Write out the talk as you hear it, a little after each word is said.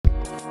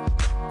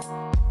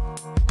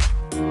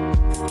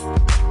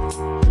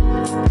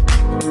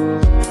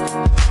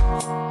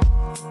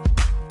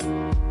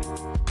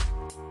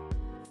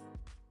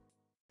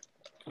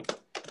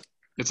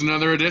It's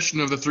another edition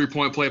of the 3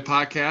 Point Play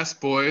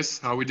podcast, boys.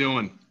 How we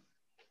doing?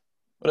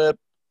 What up?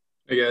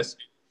 Hey guys.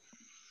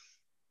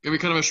 Gonna be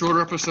kind of a shorter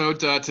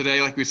episode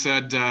today. Like we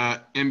said,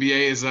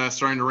 NBA is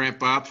starting to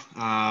ramp up.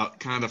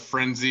 Kind of the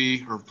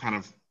frenzy, or kind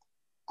of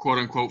quote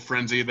unquote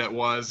frenzy that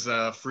was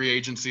free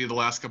agency the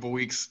last couple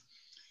weeks,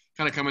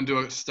 kind of coming to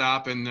a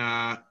stop in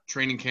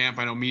training camp.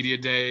 I know media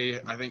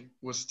day, I think,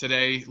 was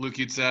today. Luke,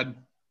 you'd said.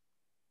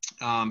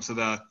 So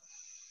the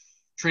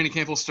training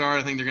camp will start.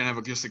 I think they're going to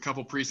have just a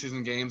couple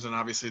preseason games, and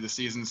obviously the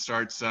season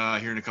starts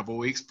here in a couple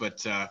weeks,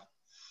 but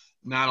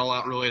not a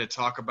lot really to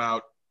talk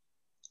about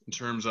in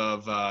terms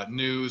of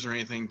news or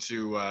anything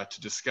to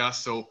discuss.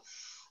 So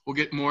we'll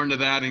get more into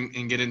that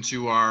and get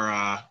into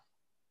our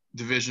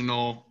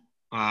divisional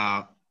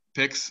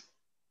picks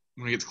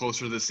when it gets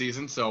closer to the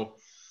season. So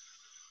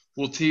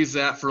we'll tease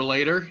that for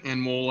later,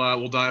 and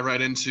we'll dive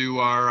right into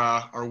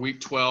our week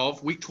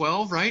 12. Week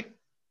 12, right?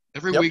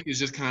 Every week is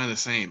just kind of the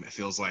same, it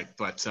feels like.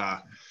 But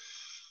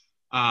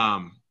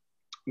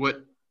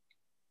what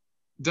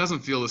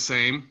doesn't feel the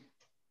same,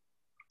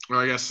 or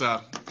I guess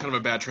kind of a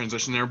bad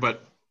transition there,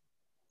 but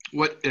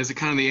what is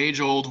kind of the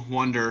age-old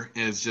wonder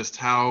is just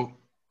how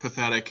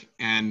pathetic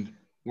and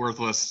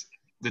worthless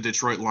the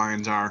Detroit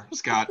Lions are.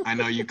 Scott, I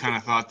know you kind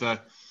of thought the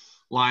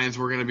Lions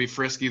were going to be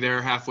frisky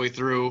there halfway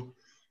through.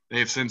 They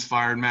have since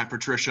fired Matt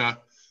Patricia,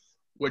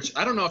 which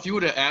I don't know if you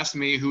would have asked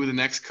me who the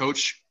next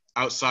coach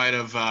outside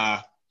of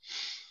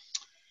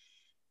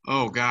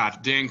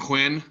Dan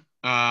Quinn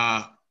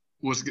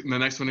was the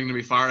next one going to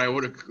be fired. I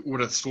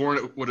would have sworn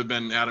it would have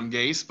been Adam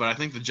Gase, but I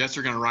think the Jets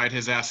are going to ride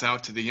his ass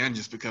out to the end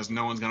just because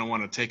no one's going to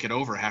want to take it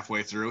over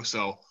halfway through.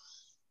 So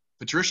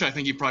Patricia, I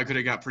think he probably could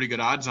have got pretty good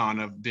odds on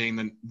of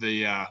being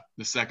the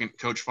second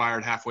coach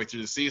fired halfway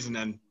through the season,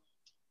 and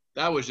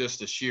that was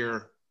just a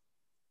sheer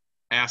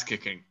ass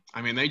kicking.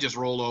 I mean, they just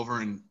rolled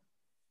over and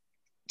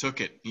took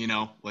it.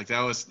 Like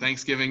that was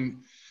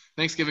Thanksgiving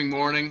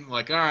morning.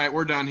 Like, all right,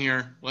 we're done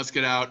here. Let's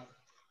get out.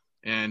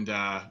 And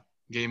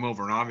game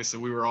over. And obviously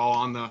we were all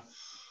on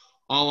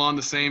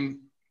the same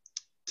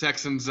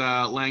Texans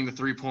laying the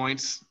 3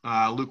 points.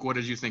 Luke, what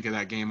did you think of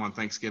that game on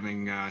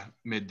Thanksgiving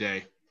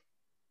midday?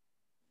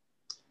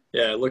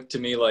 Yeah, it looked to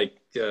me like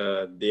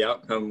the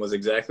outcome was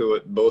exactly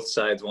what both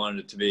sides wanted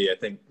it to be. I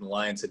think the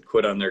Lions had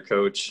quit on their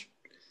coach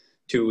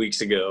 2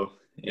 weeks ago,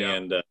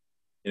 and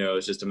it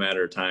was just a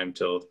matter of time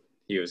till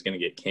he was going to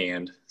get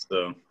canned.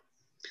 So,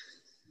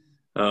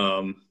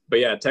 but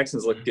yeah,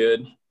 Texans look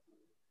good.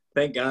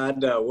 Thank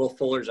God Will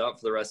Fuller's out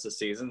for the rest of the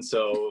season,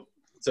 so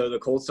the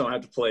Colts don't have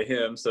to play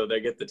him, so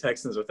they get the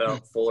Texans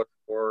without Fuller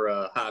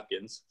or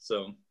Hopkins.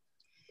 So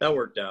that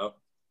worked out.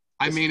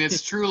 I mean,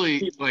 it's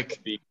truly like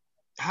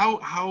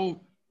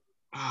how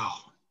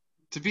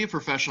to be a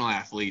professional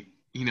athlete,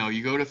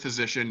 you go to a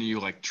physician, you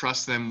like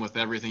trust them with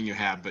everything you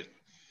have, but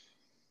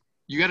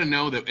you got to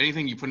know that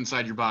anything you put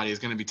inside your body is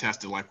going to be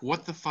tested. Like,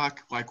 what the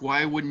fuck? Like,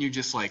 why wouldn't you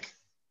just like,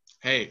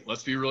 hey,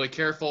 let's be really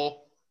careful.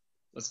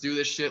 Let's do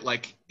this shit,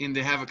 and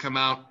to have it come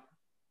out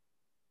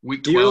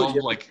week 12.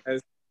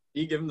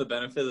 You give them the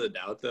benefit of the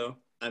doubt, though.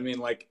 I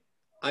mean,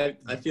 I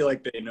feel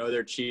like they know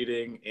they're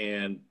cheating,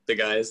 and the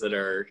guys that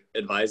are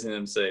advising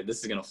them say, this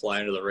is going to fly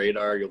under the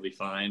radar, you'll be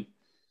fine.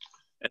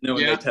 And then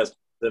when they test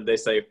positive, they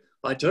say,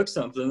 I took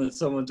something that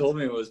someone told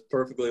me was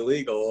perfectly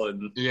legal.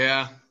 And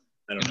yeah.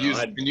 I don't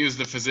know. Use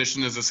the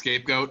physician as a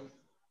scapegoat.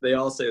 They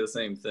all say the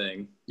same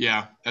thing.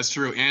 Yeah, that's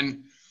true.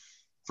 And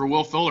for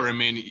Will Fuller, I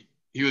mean,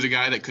 he was a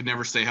guy that could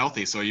never stay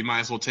healthy. So you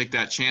might as well take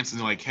that chance and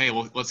like, hey,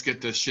 well, let's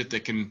get this shit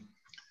that can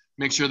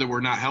make sure that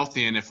we're not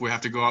healthy. And if we have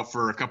to go out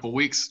for a couple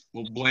weeks,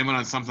 we'll blame it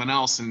on something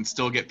else and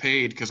still get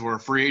paid because we're a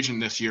free agent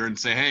this year and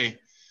say, hey, at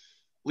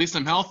least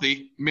I'm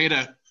healthy, made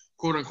a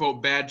quote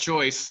unquote bad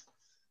choice,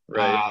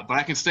 right? But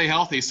I can stay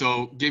healthy.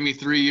 So give me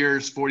 3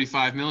 years,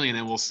 $45 million,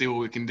 and we'll see what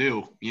we can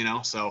do,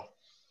 So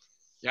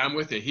yeah, I'm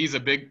with you.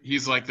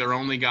 He's like their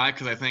only guy.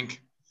 Cause I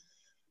think,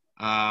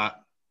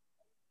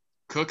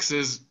 Cooks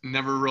is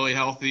never really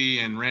healthy,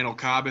 and Randall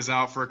Cobb is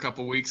out for a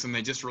couple weeks, and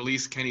they just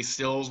released Kenny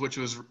Stills, which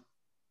was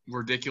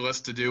ridiculous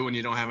to do when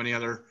you don't have any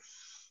other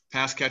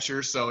pass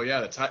catchers. So,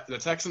 yeah, the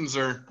Texans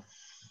are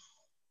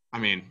 – I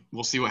mean,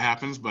 we'll see what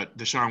happens, but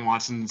Deshaun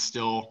Watson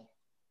still,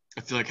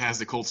 I feel like, has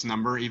the Colts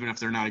number. Even if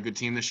they're not a good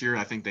team this year,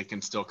 I think they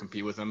can still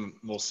compete with them.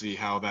 We'll see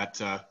how that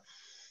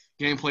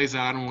game plays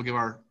out, and we'll give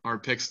our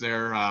picks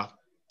there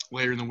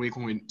later in the week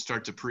when we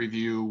start to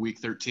preview Week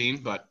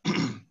 13. But –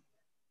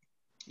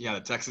 yeah,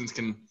 the Texans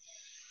can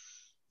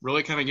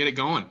really kind of get it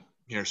going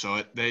here.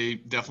 So they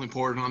definitely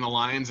poured it on the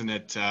Lions, and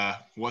it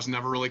was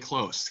never really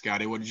close.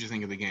 Scotty, what did you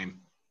think of the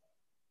game?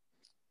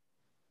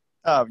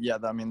 Oh, yeah,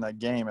 I mean, the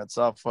game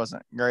itself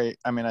wasn't great.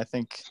 I mean, I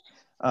think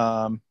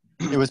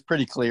it was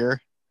pretty clear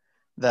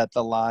that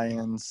the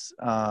Lions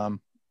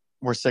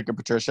were sick of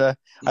Patricia.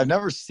 I've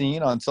never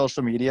seen on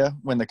social media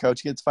when the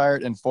coach gets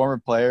fired and former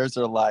players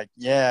are like,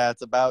 yeah,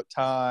 it's about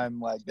time.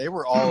 Like, they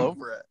were all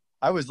over it.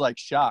 I was,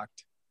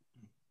 shocked.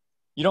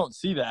 You don't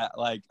see that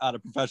out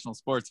of professional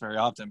sports very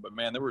often, but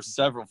man, there were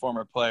several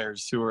former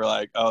players who were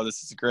like, "Oh,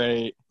 this is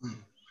great,"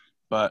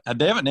 but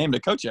they haven't named a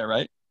coach yet,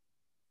 right?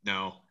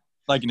 No.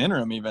 Like an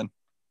interim even.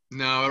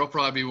 No, it'll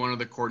probably be one of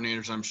the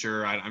coordinators, I'm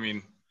sure. I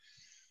mean,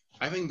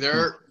 I think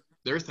their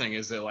thing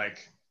is that,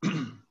 like,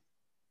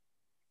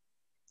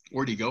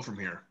 where do you go from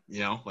here? You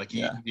know, like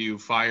you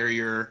fire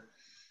your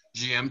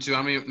GM too.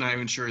 I'm not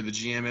even sure who the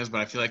GM is,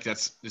 but I feel like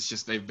it's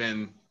just they've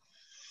been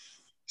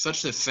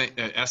such the same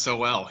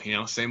SOL, you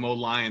know, same old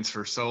Lions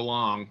for so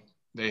long.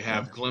 They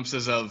have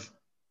glimpses of,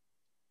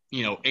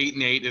 you know,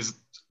 8-8 is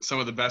some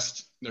of the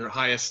best, their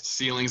highest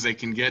ceilings they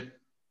can get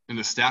in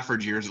the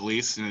Stafford years at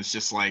least, and it's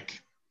just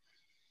like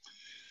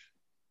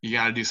you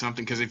got to do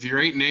something, because if you're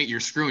 8-8, you're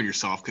screwing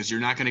yourself, because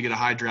you're not going to get a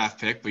high draft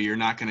pick, but you're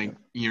not going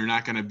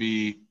to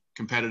be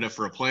competitive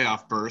for a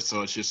playoff berth.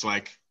 So it's just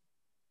like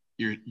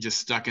you're just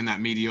stuck in that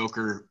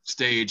mediocre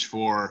stage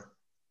for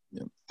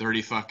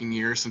 30 fucking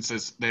years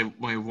since they've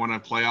won a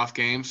playoff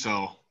game.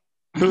 So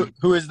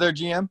who is their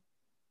GM?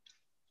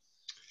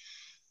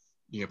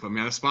 You put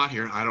me on a spot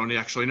here. I don't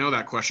actually know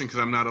that question because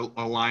I'm not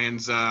a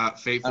Lions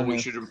faithful. We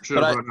should have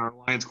run our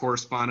Lions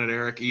correspondent,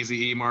 Eric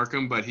Easy E.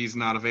 Markham, but he's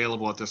not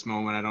available at this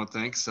moment, I don't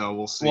think. So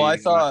we'll see. Well, I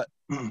thought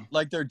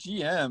like their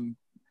GM,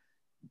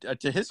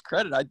 to his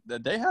credit, I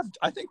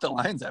think the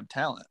Lions have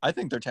talent. I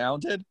think they're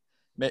talented.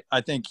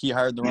 I think he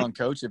hired the wrong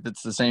coach if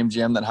it's the same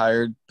GM that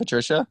hired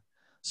Patricia.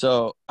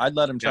 So I'd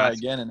let him try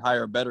again and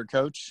hire a better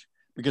coach,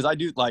 because I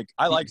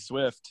like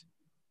Swift.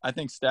 I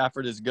think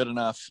Stafford is good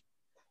enough.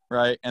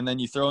 Right, and then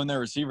you throw in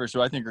their receivers,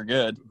 who I think are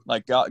good.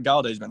 Like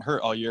Galladay's been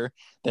hurt all year.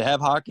 They have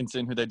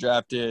Hawkinson, who they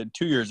drafted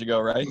 2 years ago,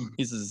 right?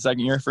 This is the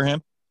second year for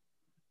him.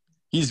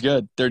 He's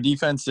good. Their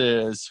defense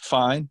is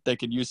fine. They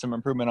could use some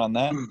improvement on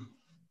that,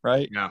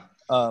 right? Yeah.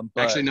 But,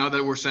 actually, now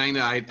that we're saying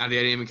that, I didn't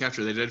even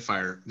capture. They did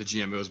fire the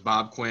GM. It was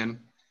Bob Quinn,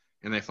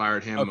 and they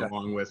fired him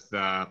along with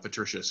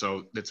Patricia.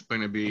 So it's going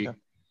to be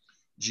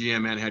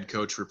GM and head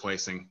coach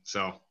replacing.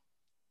 So.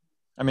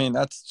 I mean,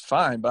 that's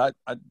fine, but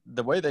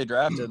the way they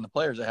drafted and the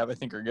players they have, I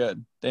think, are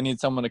good. They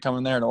need someone to come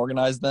in there and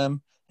organize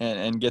them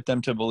and get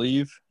them to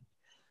believe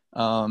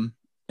in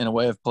a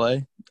way of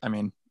play. I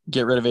mean,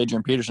 get rid of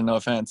Adrian Peterson, no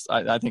offense.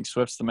 I think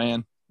Swift's the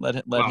man. Let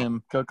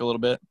him cook a little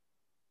bit.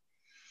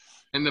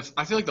 And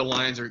I feel like the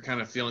Lions are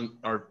kind of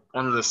are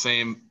under the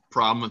same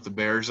problem that the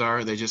Bears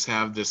are. They just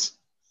have this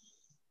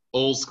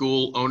old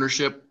school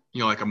ownership, you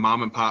know, like a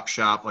mom and pop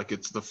shop, like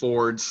it's the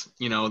Fords,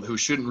 you know, who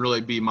shouldn't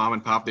really be mom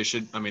and pop.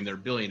 They're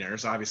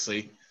billionaires,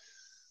 obviously,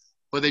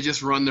 but they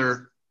just run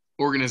their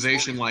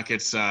organization like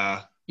it's,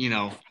 you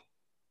know,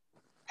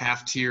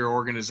 half-tier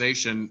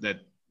organization that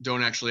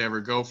don't actually ever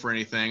go for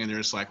anything. And they're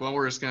just like, well,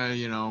 we're just going to,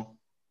 you know,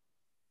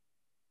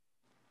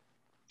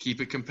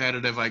 keep it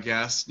competitive, I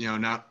guess, you know,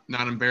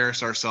 not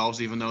embarrass ourselves,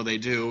 even though they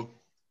do,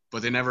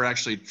 but they never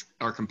actually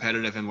are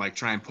competitive and like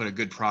try and put a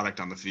good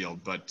product on the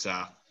field. But,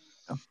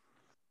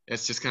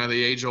 it's just kind of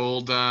the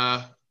age-old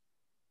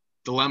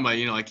dilemma,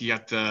 you know, like you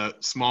got the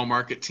small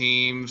market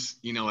teams,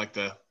 you know, like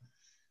the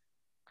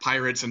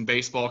Pirates and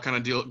baseball kind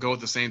of go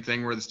with the same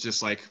thing, where it's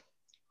just like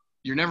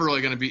you're never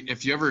really going to be –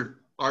 if you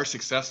ever are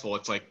successful,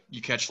 it's like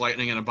you catch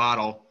lightning in a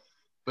bottle,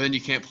 but then you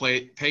can't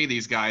pay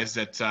these guys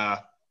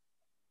that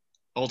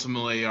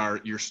ultimately are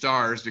your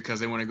stars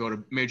because they want to go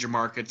to major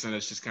markets, and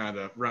it's just kind of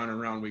the round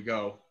and round we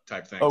go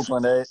type thing.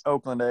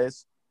 Oakland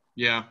A's.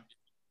 Yeah.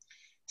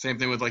 Same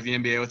thing with like the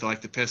NBA with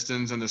like the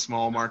Pistons and the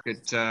small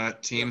market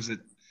teams that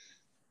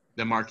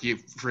the marquee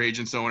free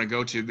agents don't want to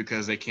go to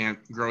because they can't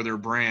grow their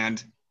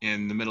brand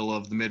in the middle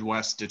of the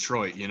Midwest,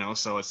 Detroit, you know?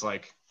 So it's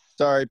like,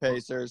 sorry,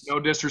 Pacers. No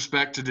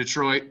disrespect to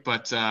Detroit,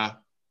 but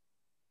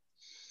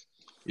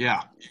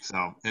yeah.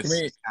 So it's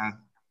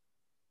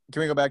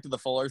can we go back to the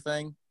Fuller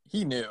thing?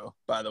 He knew,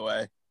 by the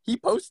way. He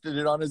posted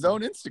it on his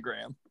own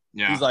Instagram.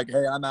 Yeah. He's like,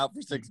 hey, I'm out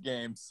for 6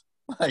 games.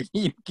 Like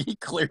he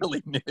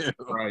clearly knew,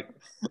 right?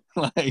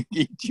 Like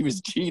he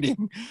was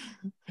cheating,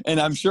 and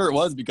I'm sure it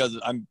was because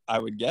I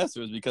would guess it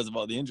was because of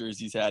all the injuries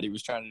he's had. He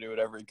was trying to do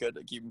whatever he could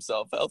to keep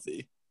himself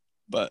healthy,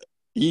 but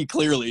he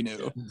clearly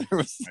knew there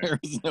was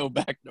no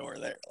backdoor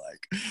there.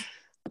 Like,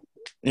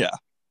 yeah,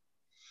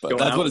 but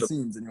that's what it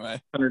seems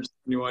anyway.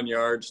 171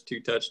 yards, 2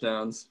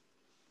 touchdowns.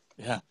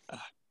 Yeah.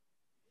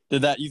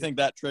 You think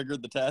that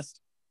triggered the test?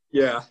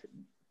 Yeah.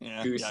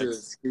 Yeah.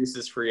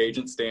 Goose's free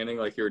agent standing,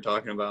 like you were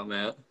talking about,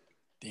 Matt.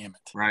 Damn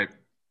it. Right.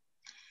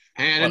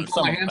 Hey, I didn't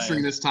pull my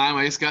hamstring this time.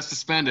 I just got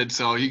suspended,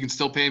 so you can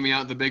still pay me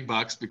out the big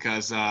bucks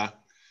because I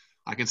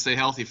can stay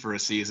healthy for a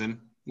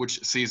season,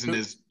 which season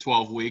is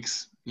 12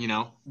 weeks, you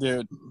know.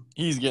 Dude,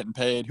 he's getting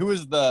paid.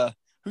 Who's the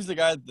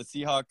guy that the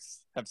Seahawks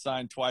have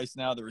signed twice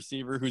now, the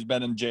receiver who's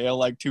been in jail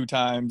like 2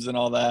 times and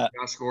all that?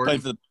 Josh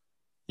Gordon.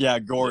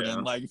 Gordon.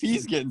 Yeah. Like, if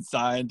he's getting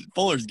signed,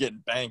 Fuller's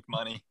getting bank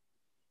money.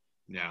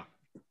 Yeah.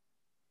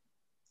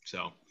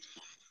 So –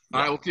 all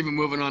right, we'll keep it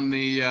moving on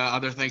the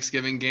other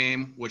Thanksgiving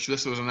game, which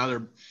this was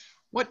another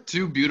 – what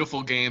 2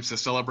 beautiful games to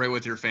celebrate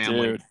with your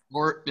family. Dude.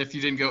 Or if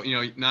you didn't go, you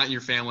know, not in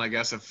your family, I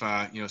guess, if,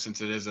 you know, since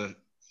it is a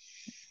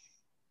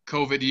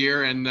COVID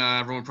year and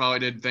everyone probably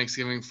did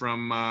Thanksgiving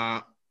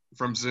from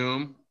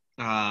Zoom.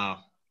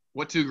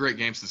 What 2 great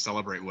games to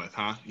celebrate with,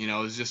 huh? You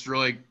know, it's just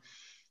really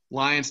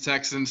Lions,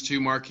 Texans, 2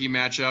 marquee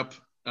matchup,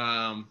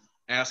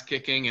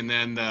 ass-kicking, and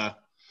then the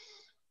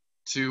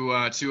two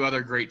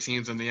other great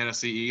teams in the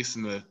NFC East,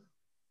 and the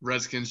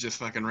Redskins just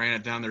fucking ran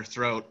it down their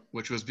throat,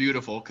 which was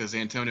beautiful because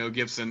Antonio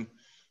Gibson,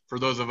 for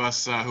those of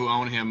us who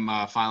own him,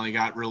 finally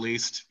got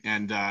released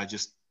and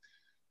just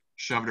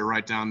shoved it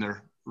right down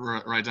their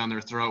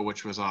throat,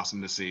 which was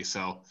awesome to see.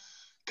 So,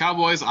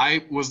 Cowboys,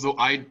 I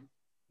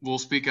will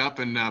speak up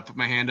and put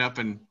my hand up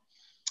and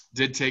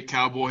did take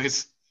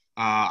Cowboys.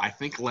 I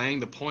think laying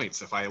the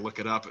points. If I look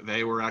it up,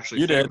 they were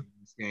actually favored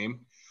in this game,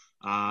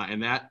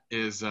 and that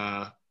is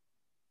an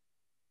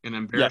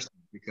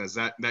embarrassment because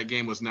that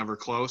game was never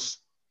close.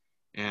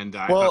 And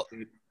I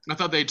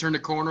thought they turned a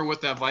corner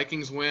with that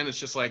Vikings win. It's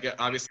just like,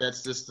 obviously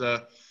that's just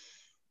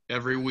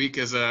every week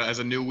as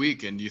a new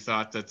week, and you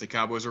thought that the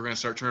Cowboys were going to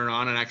start turning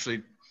on and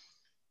actually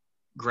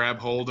grab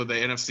hold of the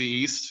NFC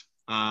East,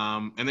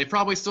 and they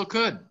probably still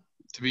could,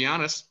 to be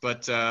honest,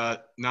 but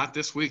not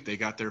this week. They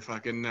got their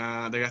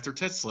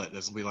tits slit,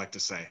 as we like to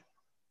say.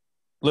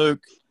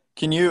 Luke,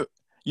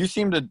 you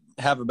seem to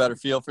have a better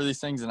feel for these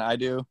things than I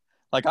do.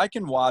 Like, I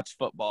can watch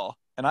football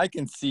and I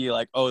can see,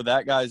 like, oh,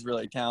 that guy's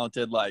really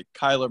talented. Like,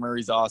 Kyler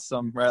Murray's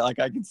awesome, right? Like,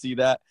 I can see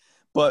that.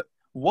 But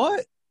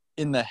what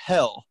in the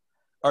hell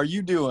are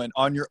you doing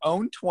on your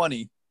own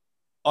 20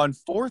 on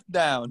 4th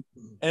down,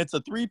 and it's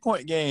a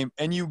 3-point game,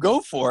 and you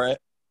go for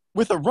it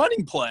with a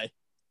running play?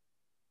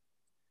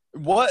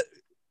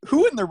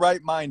 Who in their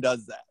right mind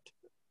does that?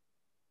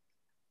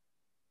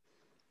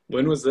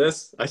 When was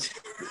this?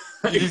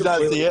 Did you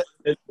not see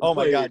it? Oh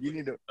my God.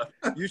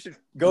 You should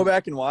go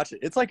back and watch it.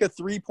 It's like a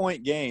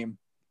 3-point game.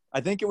 I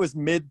think it was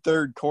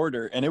mid-third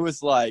quarter, and it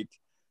was like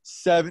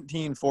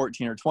 17-14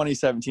 or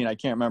 2017. I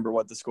can't remember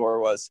what the score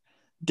was.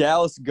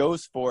 Dallas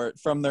goes for it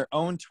from their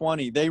own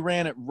 20. They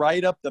ran it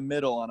right up the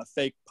middle on a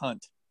fake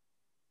punt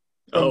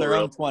from their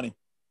own 20.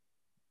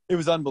 It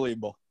was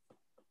unbelievable.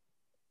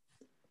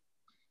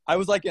 I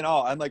was like in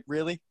awe. I'm like,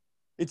 really?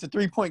 It's a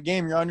 3-point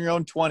game. You're on your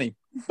own 20.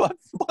 But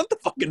the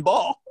fucking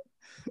ball.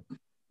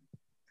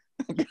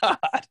 God.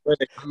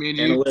 I mean,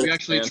 you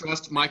actually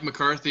trust Mike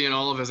McCarthy and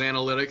all of his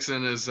analytics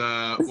and his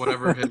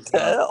whatever his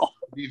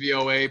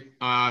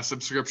DVOA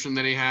subscription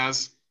that he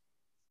has?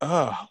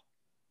 Oh.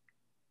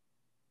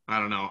 I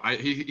don't know.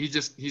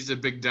 He's a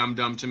big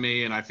dum-dum to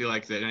me, and I feel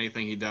like that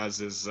anything he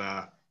does is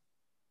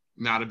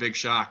not a big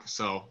shock.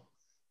 So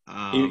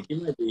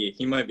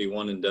he might be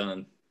one and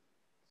done.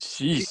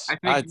 Jeez.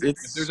 I think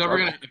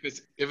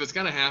if it's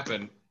gonna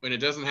happen, when it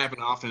doesn't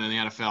happen often in the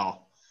NFL,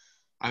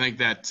 I think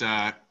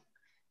that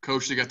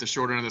coach that got the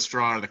short end of the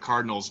straw are the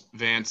Cardinals,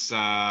 Vance.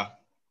 Oh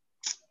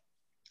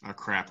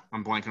crap,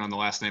 I'm blanking on the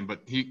last name,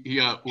 but he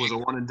was a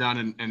one and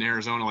done in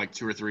Arizona like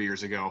 2 or 3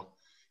 years ago.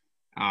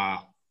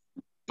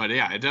 But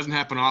yeah, it doesn't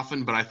happen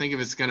often. But I think if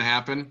it's going to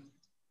happen,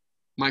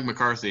 Mike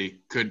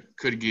McCarthy could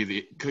get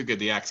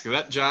the axe, because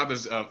that job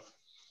is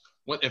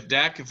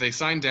if they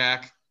sign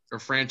Dak or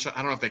franchise.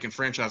 I don't know if they can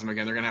franchise him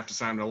again. They're going to have to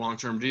sign him to a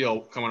long-term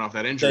deal coming off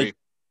that injury.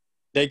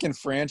 They can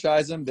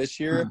franchise him this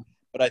year,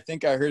 but I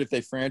think I heard if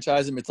they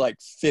franchise him, it's like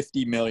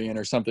 $50 million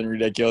or something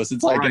ridiculous.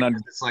 It's like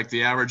it's like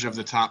the average of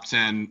the top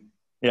 10.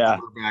 Yeah,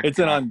 it's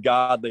an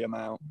ungodly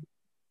amount.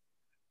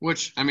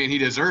 Which, I mean, he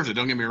deserves it.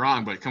 Don't get me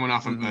wrong, but coming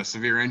off a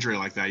severe injury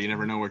like that, you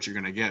never know what you're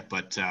going to get.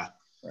 But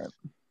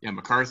yeah,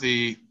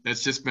 McCarthy.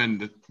 That's just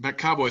been the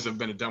Cowboys have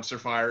been a dumpster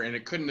fire, and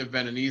it couldn't have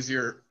been an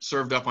easier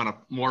served up on a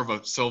more of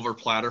a silver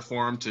platter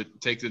for him to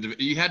take the.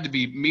 You had to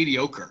be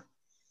mediocre.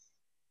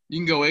 You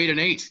can go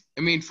 8-8.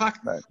 I mean, fuck.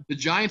 Right. The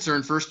Giants are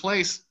in first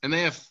place, and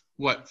they have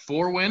what,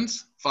 4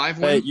 wins, 5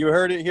 wins? Hey, you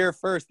heard it here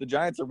first. The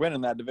Giants are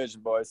winning that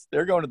division, boys.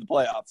 They're going to the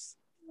playoffs.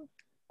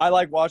 I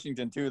like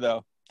Washington too,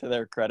 though. To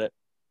their credit.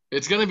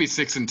 It's going to be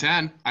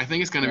 6-10. I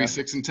think it's going to be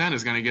 6-10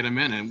 is going to get them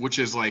in, and which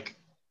is like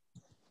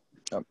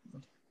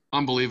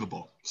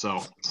unbelievable.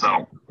 So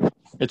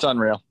it's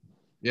unreal.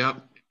 Yep.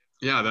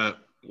 Yeah. The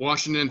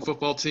Washington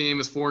football team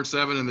is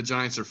 4-7, and the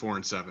Giants are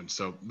 4-7.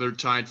 So they're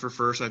tied for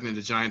first. I think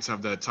the Giants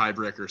have the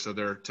tiebreaker, so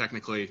they're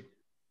technically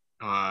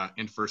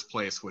in first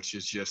place, which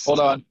is just. Hold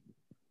on.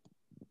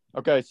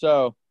 Okay,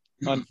 so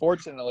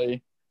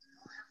unfortunately,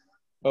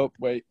 oh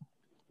wait,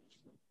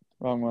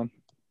 wrong one.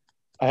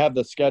 I have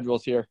the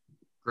schedules here.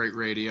 Great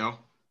radio.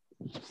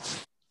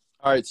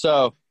 All right,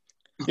 so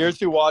here's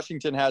who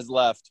Washington has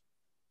left.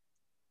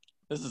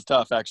 This is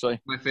tough,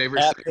 actually. My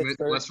favorite segment.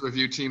 Let's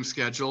review team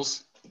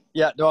schedules.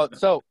 Yeah, no,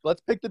 so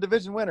let's pick the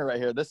division winner right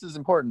here. This is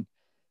important.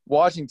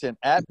 Washington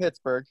at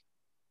Pittsburgh,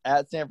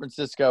 at San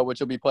Francisco, which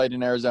will be played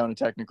in Arizona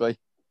technically.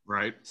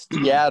 Right.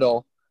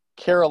 Seattle,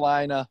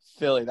 Carolina,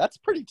 Philly. That's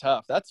pretty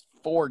tough. That's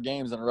 4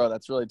 games in a row.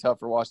 That's really tough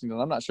for Washington.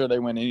 I'm not sure they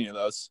win any of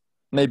those.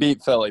 And they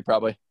beat Philly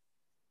probably.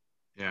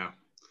 Yeah.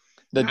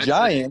 The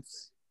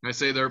Giants. I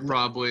say they're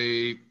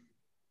probably,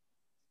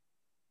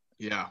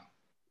 yeah.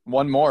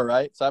 One more,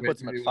 right? So that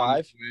puts them at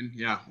 5.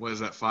 Yeah. What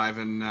is that? 5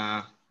 and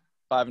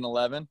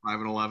 5-11.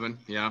 5-11.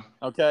 Yeah.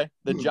 Okay.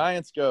 The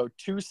Giants go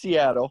to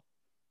Seattle,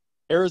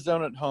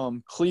 Arizona at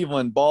home,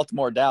 Cleveland,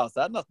 Baltimore, Dallas.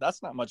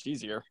 That's not much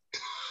easier.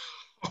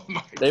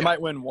 Oh they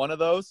might win one of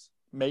those,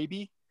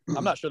 maybe.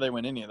 I'm not sure they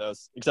win any of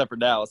those except for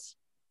Dallas.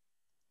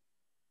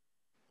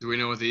 Do we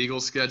know what the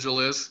Eagles' schedule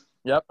is?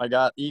 Yep, I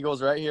got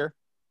Eagles right here.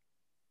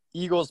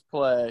 Eagles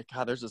play,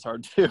 God, there's this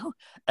hard too,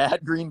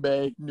 at Green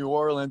Bay, New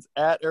Orleans,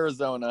 at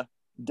Arizona,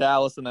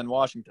 Dallas, and then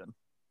Washington.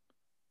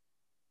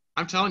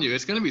 I'm telling you,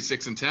 it's going to be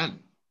 6-10.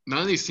 None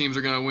of these teams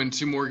are going to win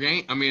 2 more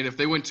games. I mean, if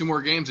they win 2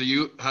 more games,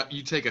 you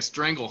take a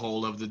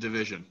stranglehold of the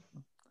division.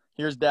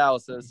 Here's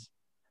Dallas's.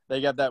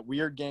 They got that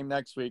weird game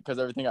next week because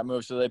everything got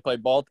moved. So they play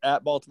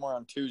at Baltimore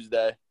on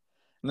Tuesday.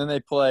 And then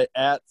they play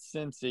at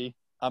Cincy.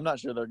 I'm not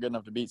sure they're good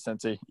enough to beat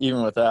Cincy,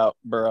 even without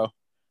Burrow.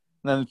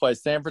 And then they play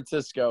San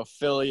Francisco,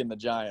 Philly, and the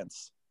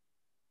Giants.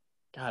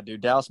 God,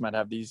 dude, Dallas might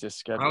have these just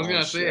scheduled. I was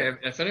going to say,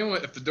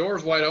 if the door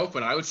is wide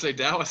open, I would say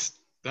Dallas,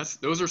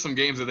 those are some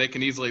games that they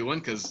can easily win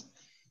because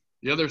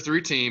the other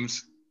 3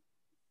 teams,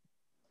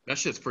 that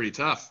shit's pretty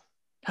tough.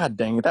 God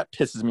dang it, that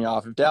pisses me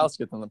off. If Dallas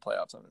gets in the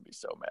playoffs, I'm going to be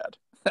so mad.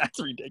 That's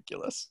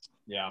ridiculous.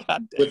 Yeah.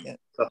 God dang it.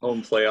 The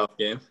home playoff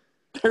game.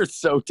 They're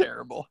so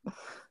terrible.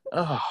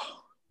 Oh,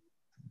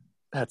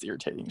 that's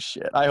irritating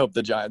shit. I hope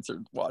the Giants or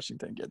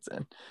Washington gets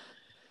in.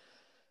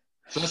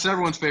 So that's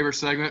everyone's favorite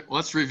segment.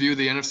 Let's review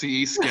the NFC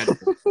East schedule.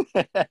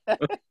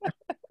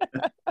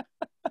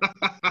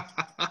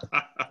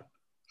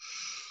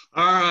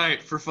 All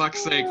right, for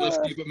fuck's sake, let's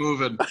keep it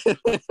moving.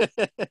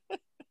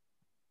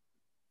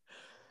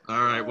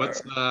 All right,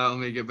 let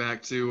me get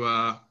back to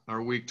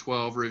our Week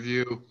 12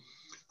 review.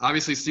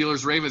 Obviously,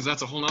 Steelers-Ravens,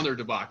 that's a whole other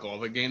debacle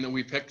of a game that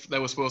we picked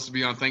that was supposed to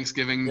be on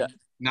Thanksgiving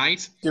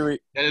night. That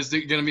is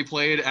going to be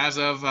played as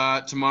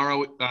of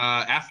tomorrow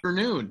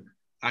afternoon.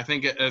 I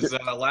think as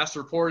last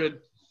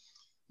reported,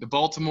 the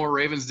Baltimore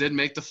Ravens did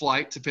make the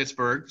flight to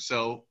Pittsburgh,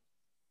 so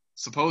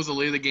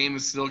supposedly the game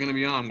is still going to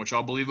be on, which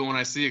I'll believe it when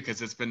I see it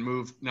because it's been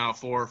moved now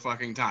 4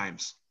 fucking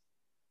times.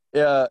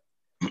 Yeah,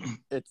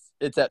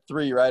 it's at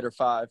 3, right, or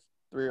 5?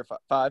 3 or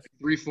 5?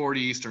 3:40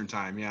 Eastern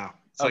time, yeah.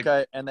 It's okay,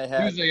 like and they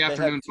had Tuesday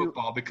afternoon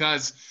football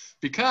because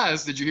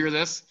did you hear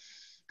this?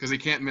 Because they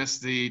can't miss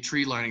the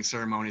tree lighting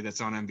ceremony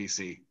that's on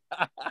NBC.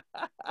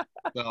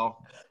 So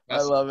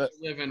I love it.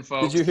 Living,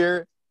 folks. Did you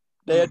hear?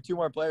 They had 2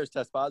 more players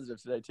test positive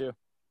today too.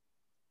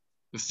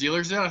 The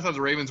Steelers did? I thought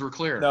the Ravens were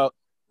clear.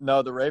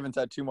 No, the Ravens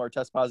had 2 more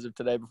test positive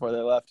today before they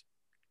left.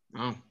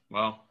 Oh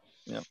well.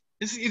 Yeah,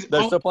 they're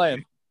still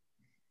playing.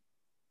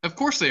 Of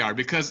course they are,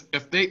 because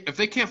if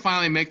they can't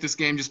finally make this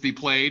game just be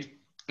played,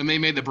 and they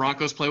made the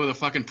Broncos play with a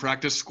fucking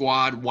practice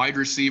squad wide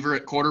receiver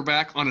at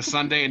quarterback on a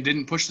Sunday and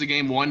didn't push the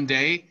game one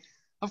day,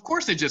 of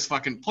course they just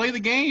fucking play the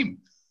game.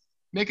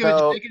 Make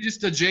it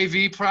just a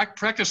JV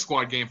practice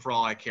squad game for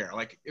all I care.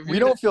 Like we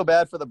don't feel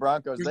bad for the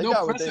Broncos. They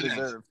got what precedent.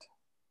 they deserved.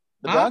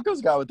 The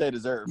Broncos got what they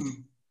deserved.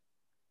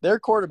 Their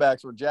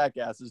quarterbacks were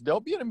jackasses.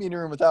 Don't be in a meeting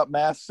room without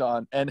masks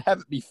on and have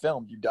it be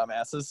filmed, you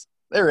dumbasses.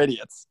 They're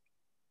idiots.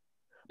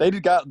 They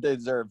got what they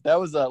deserved. That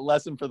was a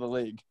lesson for the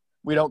league.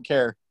 We don't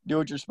care. Do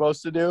what you're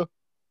supposed to do.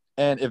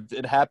 And if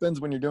it happens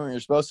when you're doing what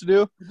you're supposed to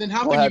do, then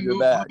how can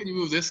you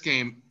move this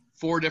game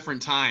 4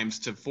 different times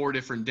to 4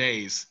 different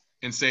days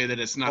and say that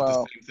it's not the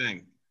same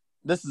thing?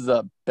 This is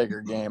a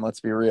bigger game. Let's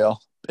be real.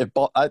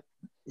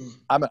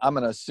 I'm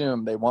going to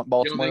assume they want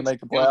Baltimore to make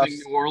the playoffs. I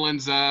think New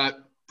Orleans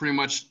pretty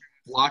much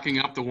locking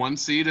up the 1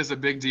 seed is a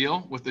big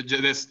deal with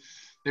this.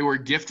 They were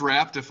gift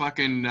wrapped a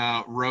fucking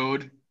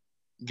road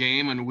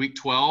game in Week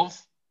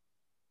 12.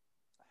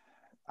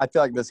 I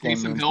feel like this game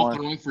Taysom Hill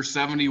throwing for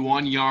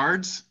 71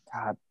 yards.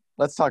 God,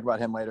 let's talk about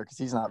him later because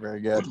he's not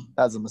very good.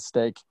 That's a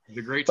mistake. He's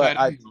a great tight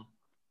end.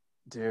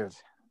 Dude,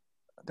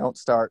 don't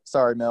start.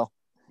 Sorry, Mill.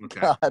 Okay.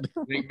 God.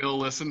 I think Mill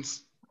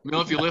listens.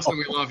 Mill, if you listen,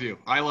 we love you.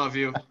 I love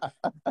you.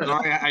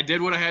 Sorry, I did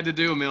what I had to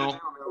do, Mill.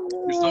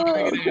 You're still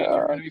going to get in.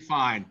 You're going to be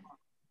fine.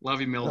 Love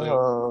you, Mill.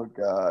 Oh,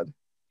 God.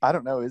 I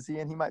don't know. Is he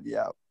in? He might be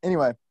out.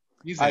 Anyway.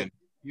 He's in.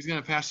 He's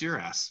going to pass your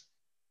ass.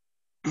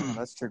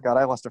 That's true. God,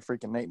 I lost a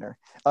freaking Natener.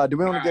 Do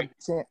we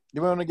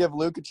want to give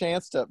Luke a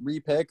chance to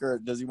repick, or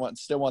does he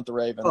still want the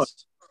Ravens? Oh,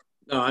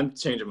 no, I'm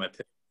changing my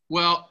pick.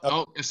 Well,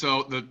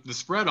 so the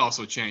spread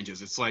also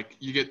changes. It's like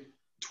you get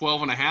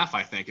 12.5,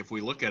 I think, if we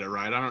look at it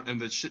right.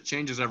 And the shit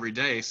changes every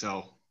day.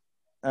 So,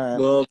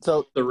 well,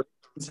 so the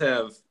Ravens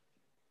have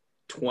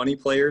 20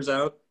 players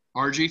out.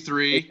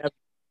 RG3,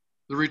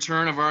 the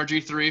return of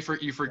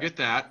RG3 you forget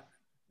that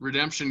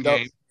redemption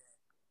game.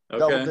 Okay.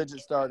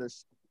 Double-digit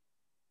starters.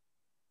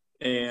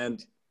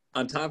 And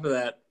on top of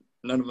that,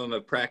 none of them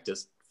have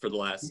practiced for the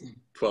last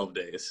 12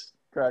 days.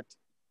 Correct.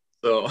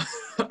 So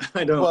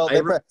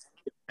I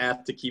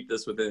have to keep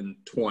this within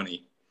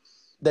 20.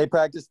 They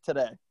practiced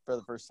today for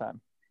the first time.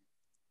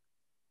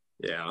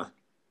 Yeah.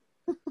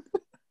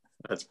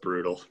 That's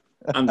brutal.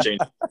 I'm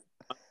changing.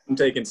 I'm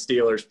taking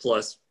Steelers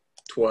plus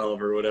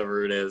 12 or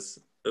whatever it is.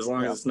 As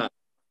long as it's not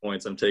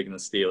points, I'm taking the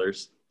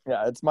Steelers.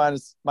 Yeah, it's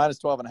minus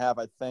 12.5,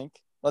 I think.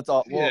 We'll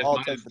all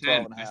take the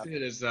 12.5. I see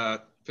it as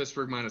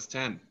Pittsburgh minus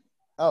 10.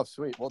 Oh,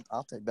 sweet. Well,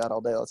 I'll take that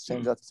all day. Let's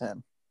change that to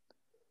 10.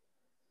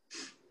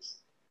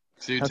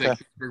 So you take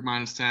Pittsburgh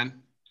minus 10?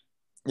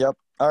 Yep.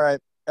 All right.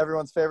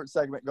 Everyone's favorite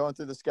segment, going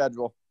through the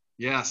schedule.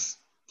 Yes,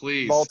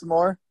 please.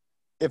 Baltimore,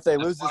 if they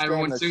lose this game.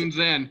 Everyone tunes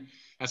in.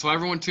 That's why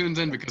everyone tunes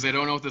in, because they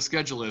don't know what the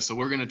schedule is, so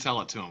we're going to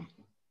tell it to them.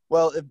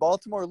 Well, if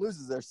Baltimore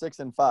loses, they're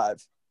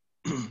 6-5.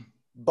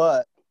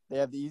 but they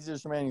have the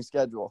easiest remaining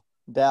schedule.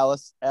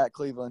 Dallas, at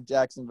Cleveland,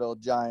 Jacksonville,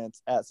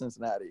 Giants, at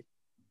Cincinnati.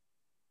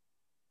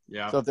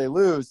 Yeah. So if they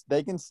lose,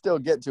 they can still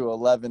get to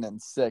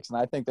 11-6, and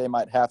I think they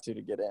might have to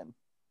get in.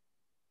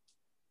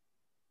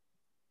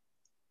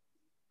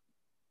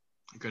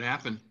 It could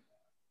happen.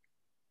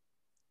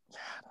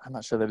 I'm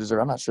not sure they deserve.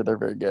 I'm not sure they're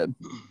very good.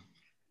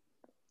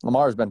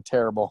 Lamar's been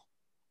terrible.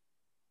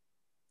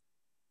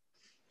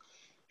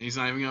 He's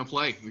not even going to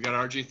play. We got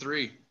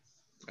RG3.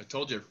 I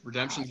told you,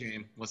 redemption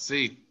game. Let's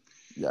see.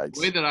 Yikes.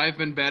 The way that I've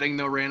been betting,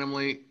 though,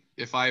 randomly,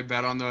 if I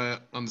bet on the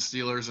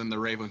Steelers, and the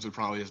Ravens would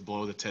probably just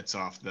blow the tits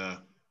off the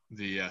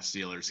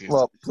Steelers.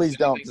 Well, please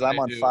don't, because I'm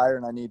on fire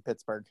and I need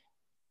Pittsburgh.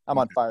 I'm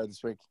on fire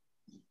this week.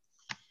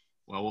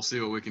 Well, we'll see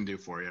what we can do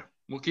for you.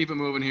 We'll keep it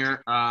moving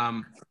here.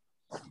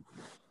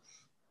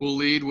 We'll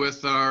lead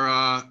with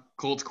our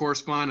Colts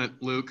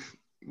correspondent, Luke.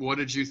 What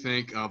did you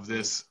think of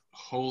this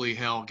holy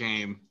hell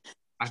game?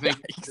 I think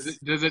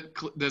does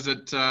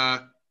it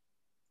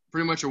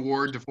pretty much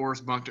award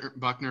DeForest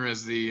Buckner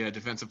as the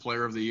defensive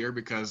player of the year,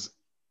 because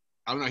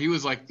I don't know, he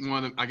was like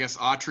one of the, I guess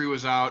Autry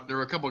was out. There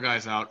were a couple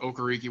guys out.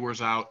 Okereke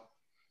was out.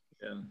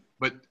 Yeah.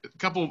 But a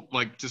couple,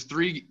 like just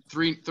three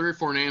or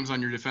four names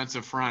on your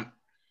defensive front,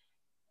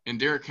 and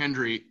Derrick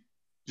Henry,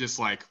 just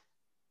like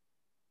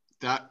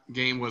that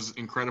game was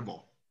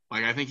incredible.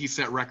 Like I think he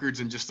set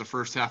records in just the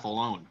first half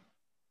alone.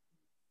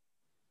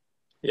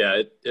 Yeah,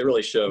 it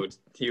really showed.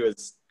 He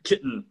was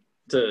getting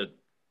to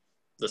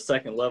the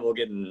second level,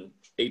 getting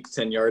 8 to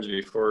 10 yards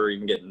before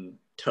even getting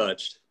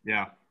touched.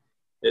 Yeah.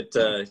 It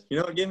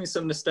it gave me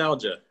some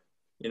nostalgia.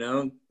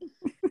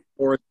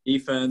 Poor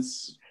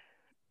defense,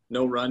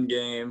 no run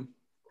game,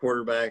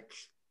 quarterback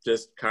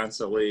just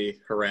constantly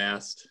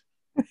harassed.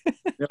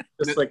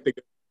 Just like the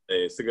good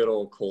days, the good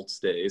old Colts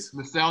days.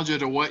 Nostalgia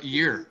to what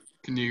year?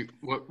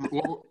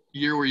 What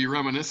year were you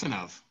reminiscent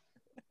of?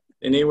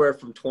 Anywhere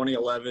from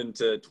 2011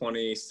 to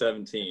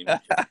 2017.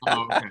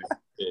 Oh,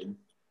 okay.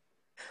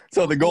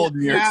 So the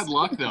golden years. Bad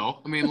luck,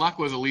 though. I mean, luck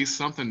was at least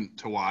something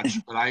to watch,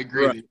 but I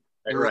agree.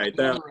 Right.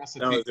 That was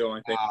the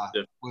only thing.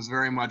 Was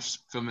very much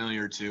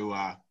familiar to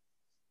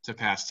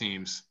past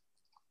teams.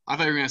 I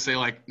thought you were going to say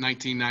like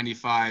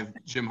 1995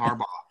 Jim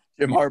Harbaugh.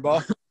 Jim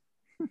Harbaugh?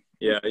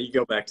 Yeah, you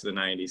go back to the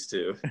 90s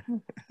too.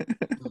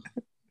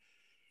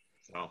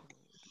 So,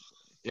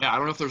 yeah, I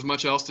don't know if there's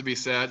much else to be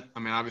said. I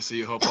mean, obviously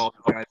you hope all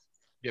the guys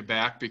get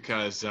back,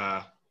 because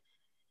the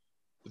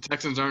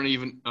Texans aren't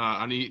even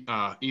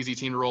an easy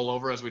team to roll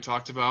over, as we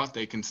talked about.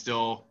 They can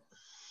still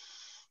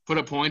put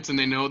up points, and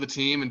they know the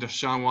team, and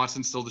Deshaun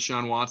Watson's still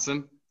Deshaun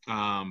Watson.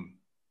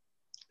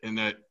 And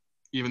that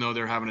even though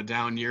they're having a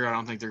down year, I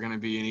don't think they're going to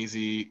be an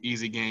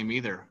easy game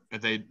either.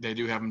 But they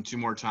do have them 2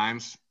 more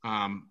times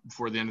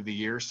before the end of the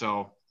year.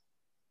 So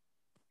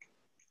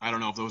I don't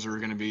know if those are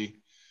going to be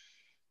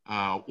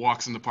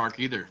walks in the park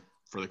either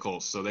for the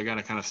Colts. So they got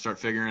to kind of start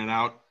figuring it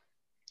out.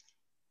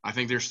 I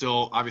think they're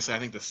still, obviously, I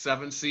think the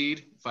 7th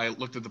seed, if I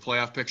looked at the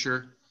playoff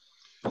picture,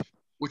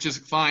 which is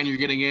fine, you're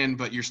getting in,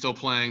 but you're still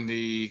playing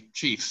the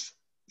Chiefs.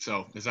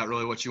 So is that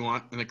really what you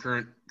want in the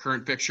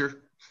current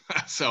picture?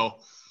 So,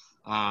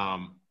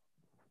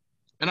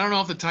 and I don't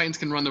know if the Titans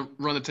can run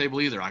the table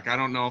either. Like, I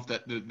don't know if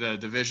that the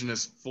division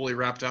is fully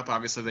wrapped up.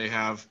 Obviously, they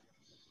have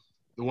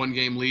the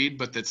 1-game lead,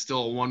 but that's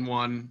still a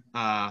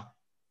 1-1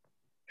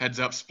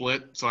 heads-up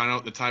split. So I know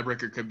the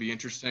tiebreaker could be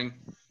interesting.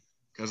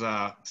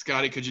 Because,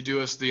 Scotty, could you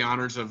do us the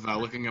honors of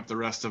looking up the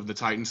rest of the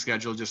Titans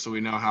schedule just so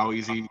we know how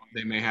easy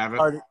they may have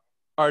it?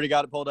 Already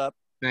got it pulled up.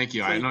 Thank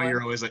you. Cleveland. I know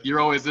you're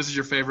always this is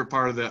your favorite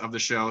part of the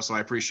show, so I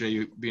appreciate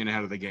you being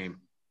ahead of the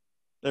game.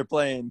 They're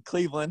playing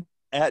Cleveland,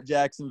 at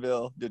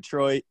Jacksonville,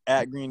 Detroit,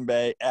 at Green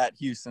Bay, at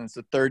Houston. It's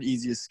the 3rd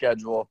easiest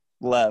schedule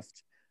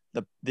left.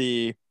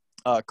 The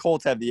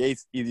Colts have the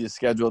 8th easiest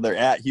schedule. They're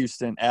at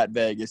Houston, at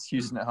Vegas,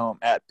 Houston at home,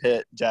 at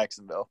Pitt,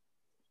 Jacksonville.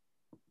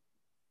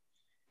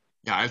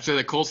 Yeah, I'd say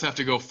the Colts have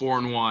to go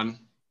 4-1,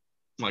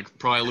 like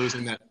probably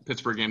losing that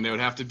Pittsburgh game. They would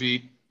have to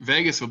beat –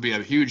 Vegas would be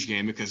a huge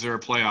game because they're a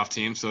playoff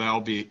team, so that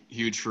will be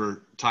huge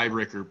for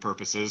tiebreaker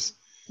purposes.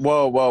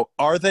 Whoa.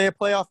 Are they a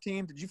playoff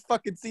team? Did you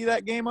fucking see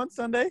that game on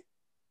Sunday?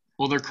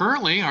 Well, they're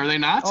currently – are they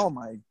not? Oh,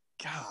 my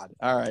God.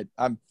 All right.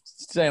 I'm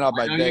staying off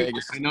by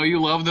Vegas. I know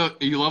you love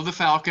the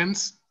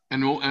Falcons,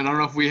 and I don't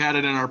know if we had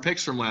it in our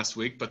picks from last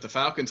week, but the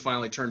Falcons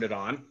finally turned it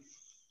on.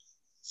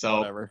 So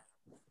whatever.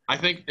 I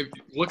think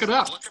look it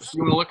up. If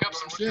you want to look up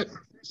some shit,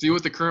 see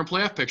what the current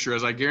playoff picture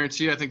is. I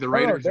guarantee you, I think the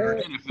Raiders are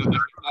in. If they're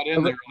not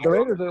in, the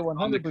Raiders are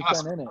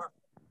 100% in it,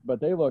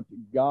 but they looked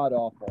god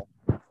awful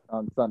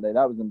on Sunday.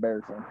 That was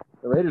embarrassing.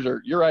 The Raiders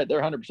are. You're right.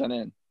 They're 100%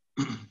 in.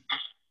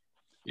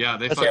 Yeah,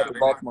 they fucked up.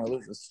 Baltimore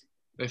loses.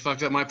 They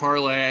fucked up my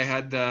parlay. I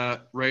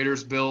had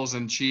Raiders, Bills,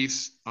 and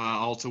Chiefs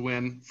all to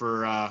win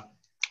for I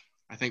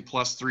think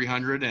plus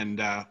 300,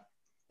 and I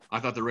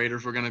thought the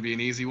Raiders were going to be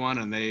an easy one,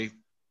 and they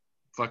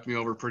fucked me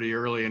over pretty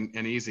early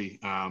and easy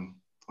on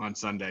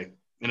Sunday.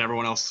 And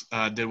everyone else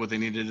did what they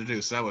needed to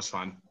do, so that was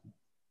fun.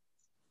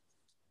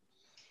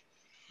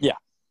 Yeah.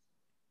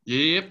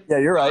 Yep. Yeah,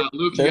 you're right.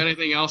 Luke, you got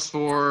anything else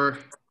for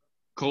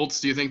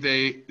Colts, do you think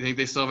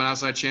they still have an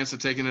outside chance of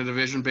taking a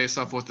division based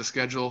off what the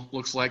schedule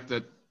looks like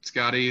that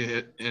Scotty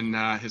hit in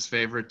his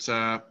favorite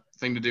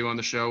thing to do on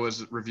the show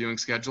is reviewing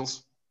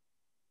schedules?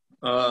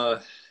 Yeah,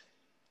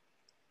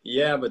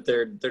 but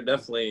they're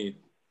definitely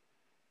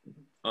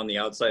on the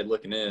outside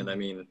looking in. I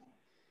mean,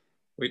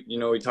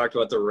 we talked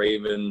about the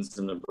Ravens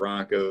and the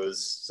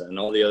Broncos and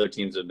all the other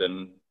teams have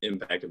been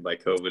impacted by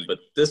COVID, but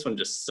this one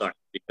just sucked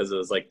because it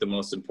was like the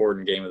most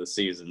important game of the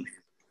season.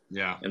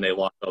 Yeah. And they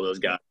lost all those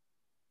guys.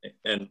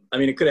 And I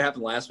mean, it could have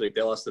happened last week.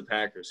 They lost the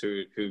Packers.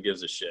 Who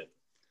gives a shit?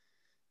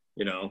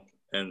 And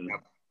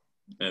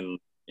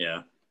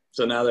yeah.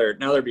 So now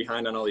they're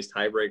behind on all these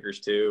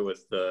tiebreakers too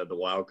with the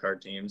wild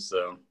card teams.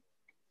 So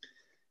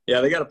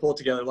yeah, they got to pull it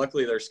together.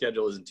 Luckily, their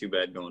schedule isn't too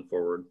bad going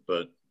forward.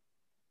 But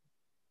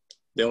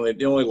the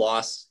only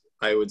loss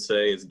I would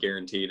say is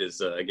guaranteed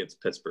is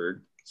against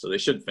Pittsburgh. So they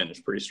should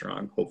finish pretty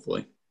strong,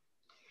 hopefully.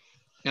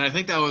 And I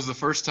think that was the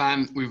first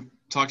time we've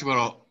talked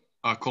about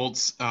a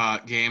Colts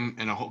game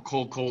and a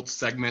whole Colts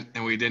segment,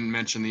 and we didn't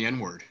mention the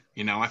N-word.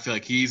 I feel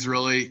like he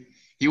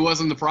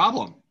wasn't the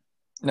problem.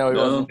 No, he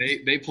wasn't.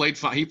 They played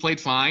fine. He played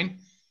fine.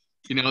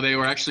 They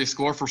were actually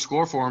score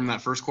for him.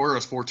 That first quarter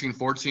was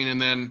 14-14.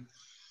 And then,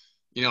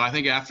 I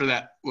think after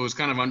that, what was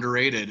kind of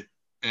underrated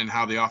and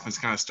how the offense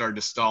kind of started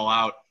to stall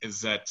out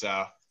is that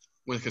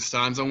when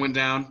Costanzo went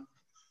down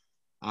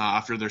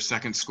after their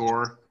second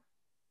score,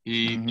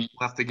 he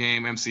left the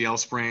game, MCL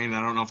sprain.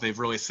 I don't know if they've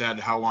really said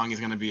how long he's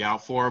going to be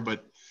out for,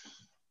 but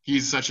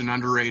he's such an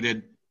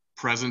underrated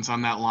presence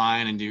on that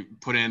line. And you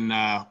put in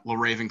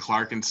LaRaven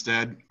Clark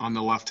instead on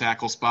the left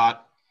tackle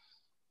spot.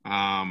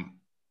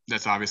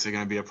 That's obviously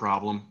going to be a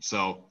problem.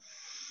 So,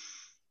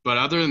 but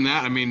other than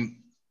that, I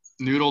mean,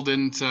 Noodle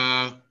didn't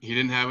have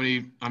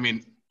any, I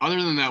mean,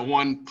 other than that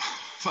one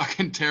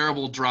fucking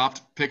terrible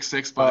dropped pick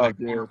six by the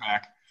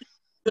quarterback.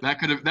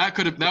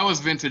 That was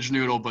vintage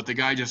Noodle, but the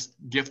guy just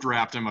gift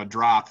wrapped him a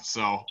drop.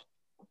 So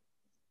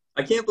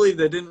I can't believe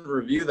they didn't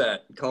review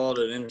that and call it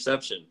an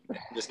interception.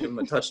 Just give him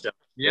a touchdown.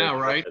 Yeah,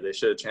 right. They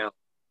should have challenged.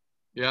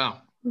 Yeah.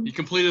 He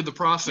completed the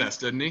process,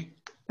 didn't he?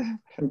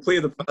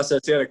 Completed the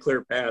process. He had a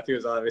clear path. He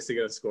was obviously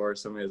going to score,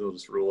 so may as well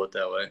just rule it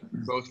that way.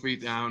 Both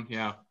feet down,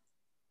 yeah.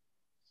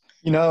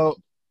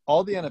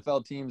 All the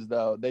NFL teams,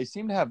 though, they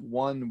seem to have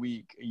 1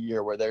 week a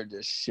year where they're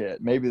just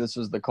shit. Maybe this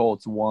was the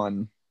Colts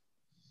one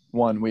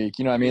week.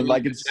 You know what I mean?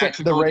 Like it's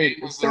the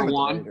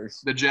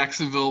Raiders. The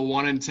Jacksonville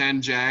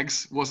 1-10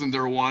 Jags wasn't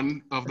their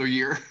one of the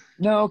year.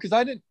 No, because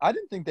I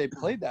didn't think they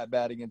played that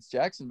bad against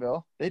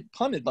Jacksonville. They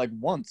punted like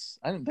once.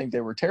 I didn't think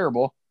they were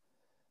terrible.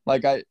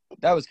 That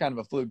was kind of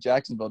a fluke.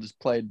 Jacksonville just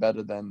played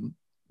better than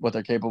what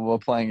they're capable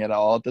of playing at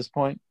all at this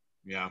point.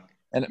 Yeah.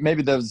 And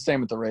maybe that was the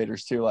same with the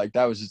Raiders too. Like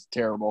that was just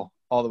terrible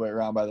all the way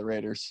around by the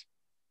Raiders.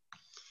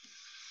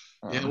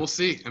 Yeah, we'll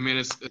see. I mean,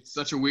 it's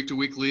such a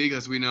week-to-week league,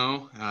 as we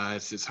know.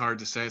 It's hard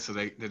to say. So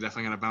they're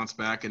definitely going to bounce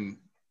back, and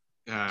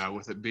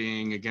with it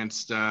being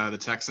against the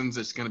Texans,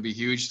 it's going to be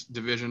huge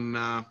division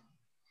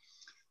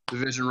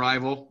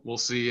rival. We'll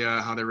see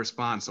how they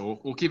respond. So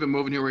we'll keep it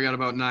moving here. We got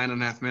about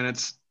 9.5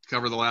 minutes to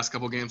cover the last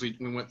couple games we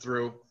went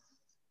through,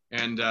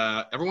 and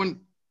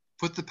everyone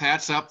put the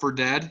Pats up for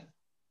dead.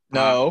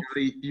 No,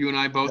 you and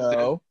I both no.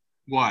 did.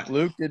 What?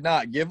 Luke did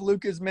not. Give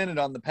Luke his minute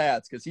on the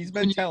Pats because he's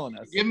been telling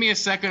us. Give me a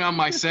second on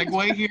my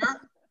segue here.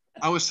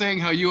 I was saying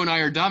how you and I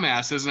are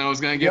dumbasses, and I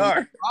was going to give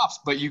you props,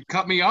 but you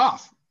cut me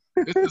off.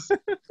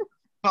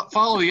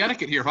 Follow the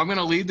etiquette here. If I'm going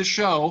to lead the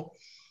show,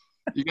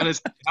 you got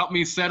to help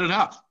me set it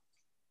up.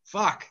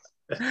 Fuck.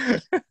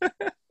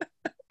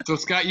 So,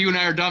 Scott, you and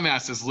I are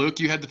dumbasses. Luke,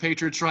 you had the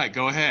Patriots right.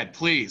 Go ahead,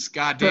 please.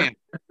 Goddamn.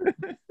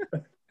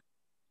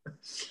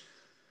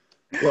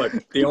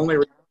 Look, the only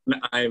reason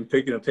I am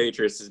picking the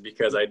Patriots is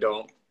because I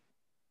don't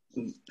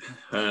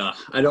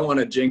want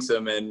to jinx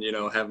them and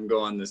have them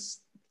go on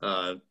this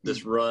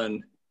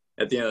run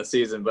at the end of the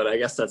season. But I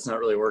guess that's not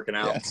really working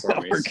out for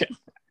me.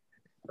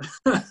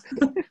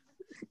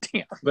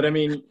 Damn. But I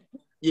mean,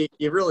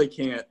 you really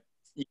can't.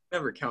 You can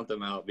never count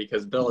them out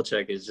because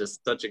Belichick is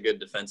just such a good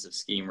defensive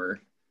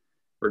schemer,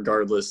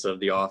 regardless of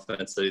the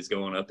offense that he's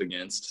going up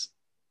against.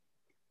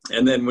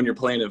 And then when you're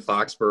playing in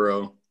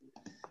Foxborough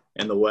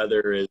and the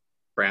weather is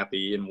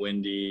crappy and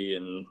windy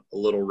and a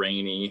little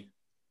rainy,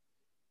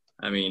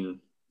 I mean,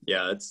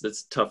 yeah,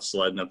 it's tough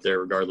sledding up there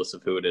regardless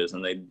of who it is.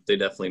 And they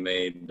definitely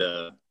made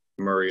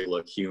Murray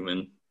look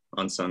human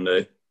on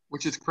Sunday.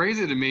 Which is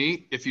crazy to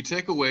me. If you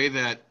take away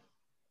that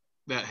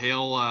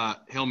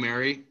Hail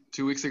Mary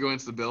 2 weeks ago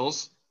against the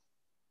Bills,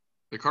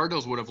 the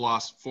Cardinals would have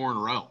lost 4 in a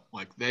row.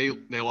 Like they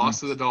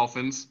lost to the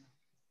Dolphins,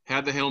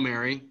 had the Hail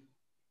Mary,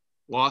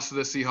 lost to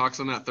the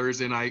Seahawks on that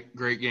Thursday night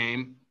great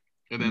game,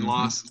 and then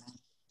lost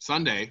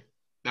Sunday.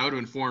 That would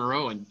have been 4 in a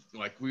row. And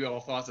like we all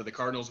thought that the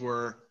Cardinals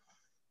were,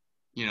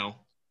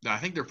 I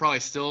think they're probably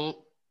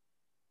still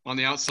on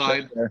the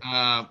outside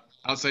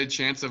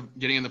chance of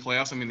getting in the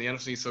playoffs. I mean, the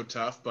NFC is so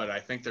tough, but I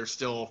think they're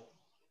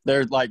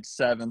like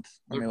 7th.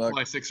 They're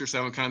probably 6 or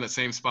 7, kind of the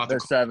same spot. They're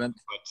 7th.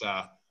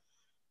 But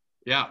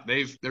yeah,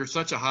 they're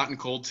such a hot and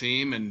cold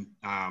team, and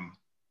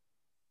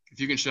if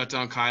you can shut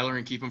down Kyler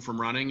and keep him from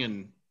running,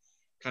 and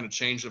kind of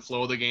change the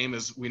flow of the game,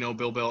 as we know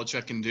Bill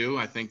Belichick can do.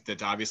 I think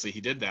that obviously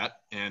he did that,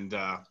 and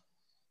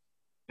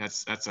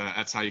that's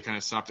how you kind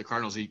of stop the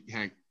Cardinals. He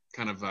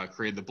kind of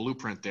created the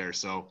blueprint there.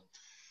 So,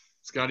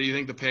 Scott, do you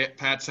think the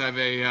Pats have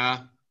a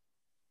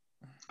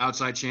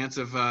outside chance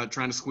of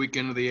trying to squeak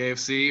into the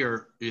AFC,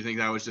 or do you think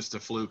that was just a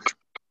fluke?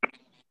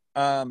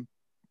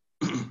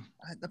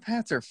 The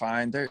Pats are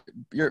fine.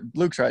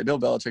 Luke's right. Bill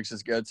Belichick's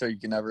is good, so you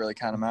can never really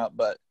count him out.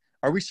 But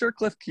are we sure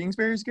Cliff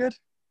Kingsbury's good?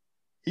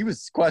 He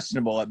was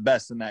questionable at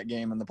best in that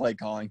game in the play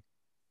calling.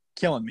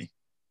 Killing me.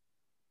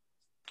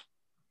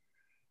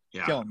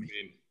 Yeah. Killing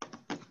me.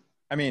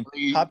 I mean,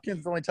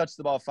 Hopkins only touched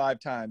the ball 5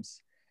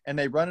 times, and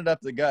they run it up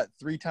the gut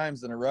 3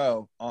 times in a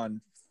row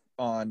from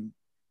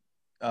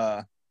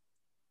the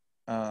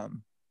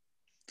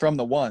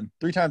 1.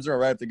 3 times in a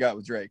row right up the gut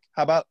with Drake.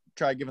 How about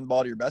try giving the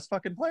ball to your best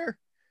fucking player?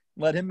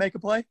 Let him make a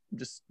play?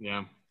 Just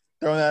throwing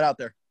that out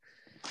there.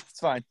 It's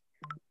fine.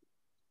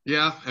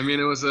 Yeah, I mean,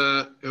 it was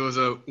a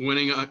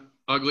winning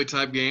ugly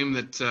type game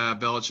that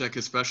Belichick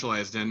has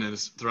specialized in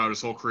throughout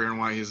his whole career, and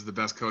why he's the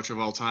best coach of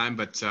all time.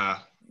 But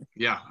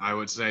yeah, I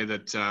would say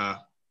that I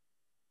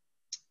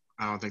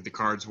don't think the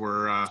Cards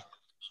were up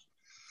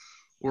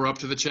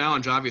to the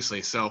challenge,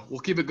 obviously. So we'll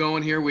keep it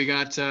going here. We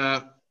got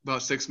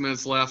about 6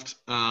 minutes left.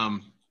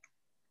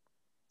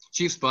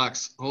 Chiefs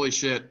Bucks. Holy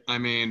shit! I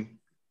mean,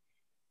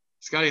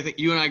 Scotty, I think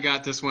you and I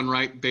got this one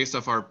right based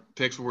off our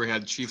picks where we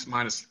had Chiefs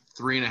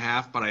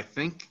 -3.5, but I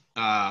think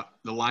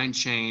the line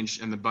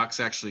changed and the Bucks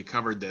actually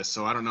covered this.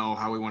 So I don't know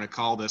how we want to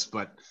call this,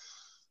 but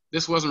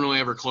this wasn't really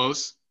ever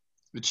close.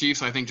 The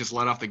Chiefs, I think, just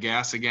let off the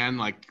gas again.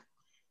 Like,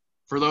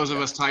 for those of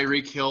us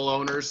Tyreek Hill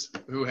owners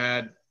who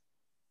had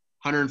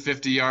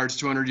 150 yards,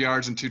 200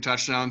 yards, and 2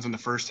 touchdowns in the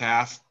first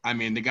half, I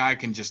mean, the guy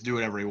can just do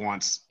whatever he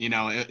wants, and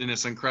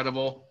it's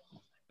incredible.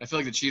 I feel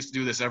like the Chiefs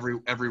do this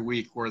every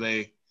week where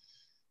they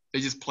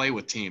just play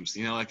with teams.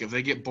 Like if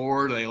they get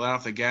bored, they let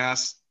off the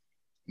gas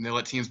and they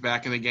let teams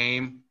back in the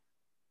game.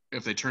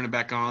 If they turn it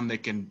back on, they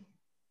can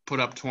put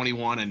up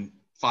 21 in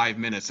 5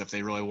 minutes if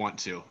they really want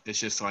to. It's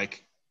just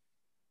like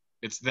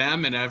it's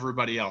them and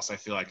everybody else, I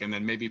feel like, and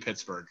then maybe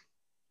Pittsburgh.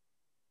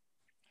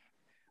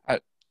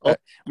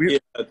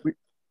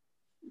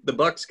 The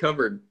Bucks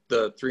covered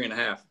the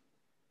 3.5,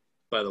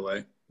 by the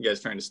way. You guys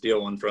trying to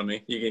steal one from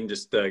me. You can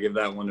just give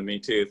that one to me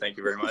too. Thank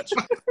you very much.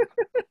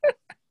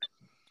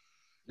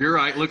 You're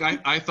right. Look,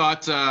 I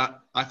thought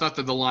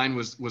that the line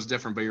was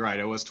different, but you're right.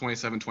 It was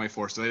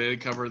 27-24. So they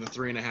did cover the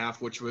 3.5,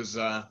 which was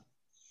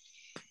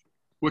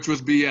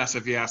BS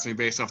if you ask me,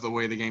 based off the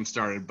way the game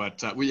started.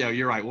 But yeah,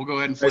 you're right. We'll go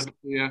ahead and flip it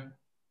to you.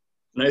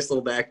 Nice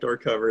little backdoor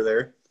cover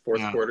there,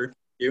 fourth quarter. Thank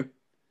you.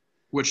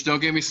 Which, don't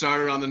get me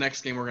started on the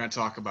next game we're going to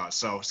talk about.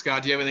 So,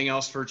 Scott, do you have anything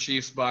else for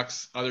Chiefs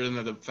Bucks other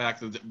than the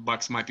fact that the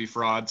Bucks might be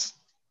frauds?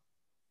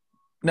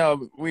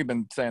 No, we've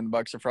been saying the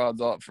Bucks are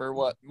frauds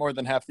for more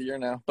than half the year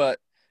now. But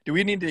do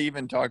we need to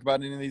even talk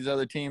about any of these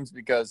other teams?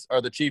 Because are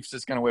the Chiefs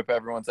just going to whip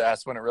everyone's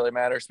ass when it really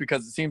matters?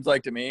 Because it seems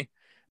like to me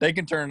they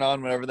can turn it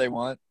on whenever they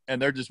want,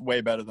 and they're just way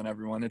better than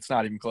everyone. It's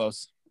not even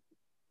close.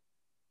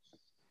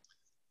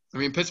 I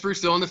mean, Pittsburgh's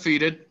still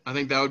undefeated. I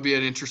think that would be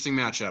an interesting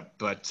matchup.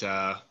 But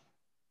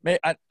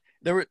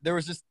there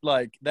was just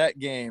like that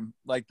game,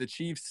 like the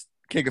Chiefs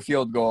kick a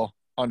field goal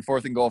on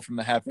 4th and goal from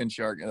the half-inch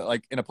yard.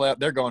 Like in a playoff,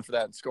 they're going for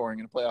that and scoring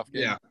in a playoff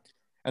game. Yeah.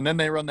 And then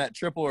they run that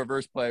triple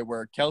reverse play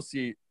where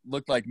Kelsey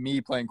looked like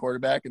me playing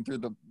quarterback and threw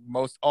the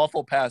most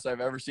awful pass I've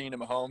ever seen to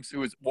Mahomes, who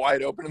was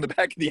wide open in the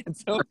back of the end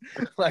zone.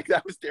 Like,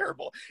 that was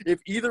terrible.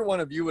 If either one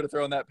of you would have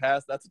thrown that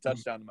pass, that's a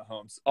touchdown to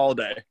Mahomes all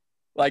day.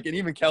 Like, and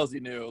even Kelsey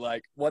knew,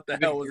 like, what the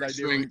hell was I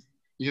doing?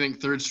 You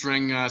think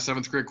third-string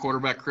 7th-grade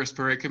quarterback Chris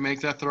Perry could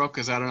make that throw?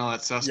 Because I don't know,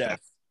 that's suspect.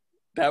 Yes.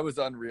 That was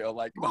unreal.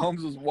 Like,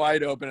 Mahomes was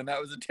wide open, and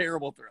that was a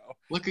terrible throw.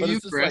 Look at you,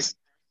 Chris.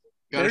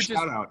 Got a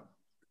shout-out.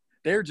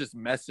 They're just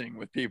messing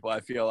with people,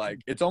 I feel like.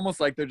 It's almost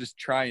like they're just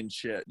trying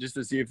shit just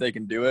to see if they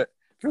can do it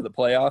for the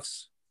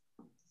playoffs.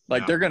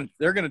 Like, they're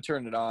gonna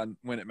turn it on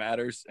when it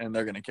matters, and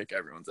they're going to kick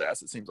everyone's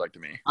ass, it seems like to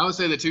me. I would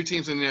say the 2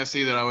 teams in the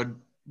NFC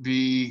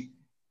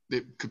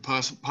that could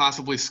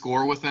possibly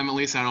score with them at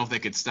least. I don't know if they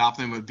could stop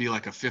them. It would be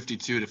like a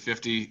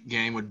 52-50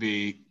 game would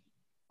be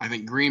 – I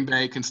think Green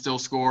Bay can still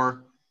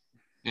score,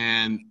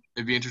 and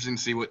it'd be interesting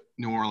to see what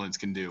New Orleans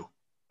can do.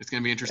 It's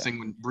going to be interesting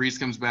when Breeze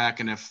comes back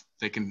and if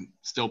they can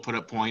still put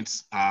up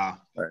points. Right.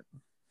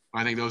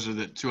 I think those are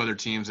the 2 other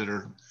teams that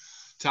are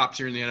top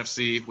tier in the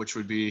NFC, which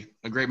would be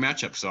a great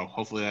matchup. So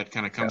hopefully that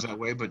kind of comes that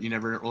way, but you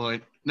never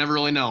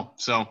really know.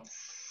 So,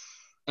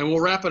 and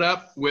we'll wrap it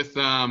up with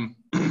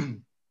probably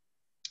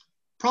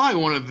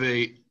one of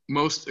the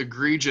most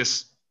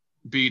egregious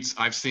beats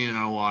I've seen in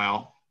a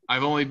while.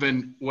 I've only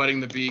been wetting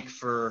the beak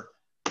for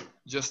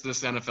just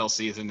this NFL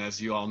season,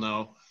 as you all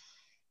know.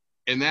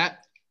 And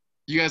that,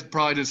 you guys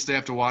probably didn't stay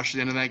up to watch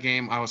the end of that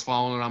game. I was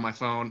following it on my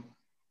phone.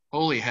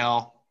 Holy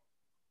hell.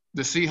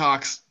 The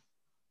Seahawks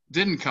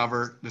didn't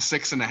cover the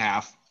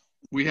 6.5.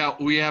 We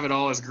have it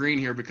all as green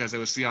here because it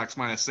was Seahawks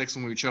 -6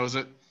 when we chose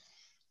it.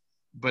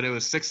 But it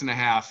was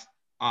 6.5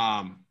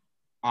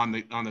 on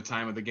the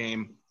time of the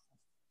game.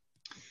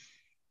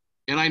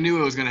 And I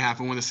knew it was going to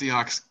happen when the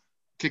Seahawks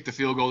kicked the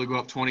field goal to go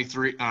up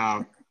 23.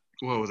 What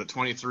was it?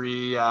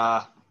 23.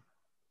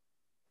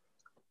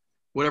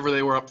 Whatever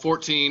they were up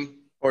 14.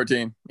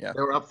 14. Yeah.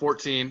 They were up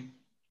 14,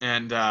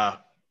 and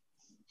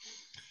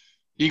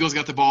Eagles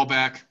got the ball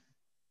back.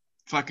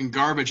 Fucking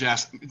garbage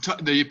ass.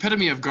 The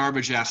epitome of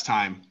garbage ass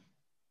time.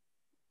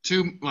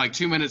 2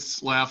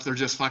 minutes left. They're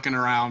just fucking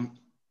around,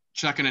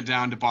 chucking it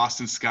down to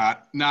Boston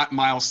Scott. Not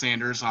Miles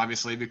Sanders,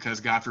 obviously, because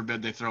God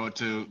forbid they throw it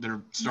to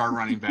their star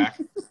running back.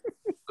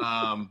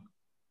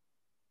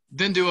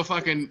 Then do a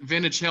fucking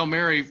vintage Hail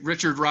Mary,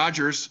 Richard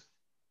Rodgers,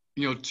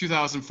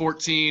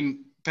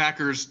 2014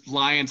 Packers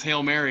Lions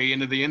Hail Mary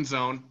into the end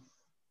zone.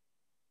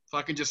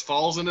 Fucking just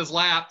falls in his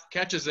lap,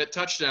 catches it,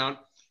 touchdown.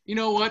 You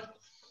know what?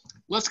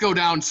 Let's go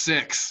down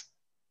 6.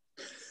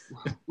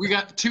 We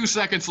got 2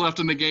 seconds left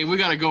in the game. We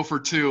got to go for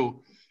 2.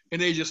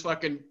 And they just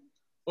fucking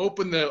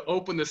open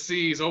the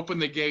seas, open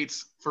the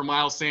gates for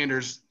Miles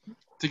Sanders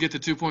to get the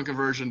 2-point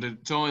conversion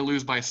to only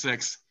lose by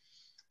 6.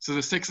 So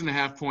the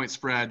 6.5 point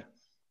spread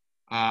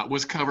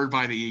was covered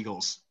by the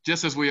Eagles,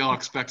 just as we all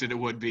expected it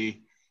would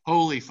be.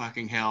 Holy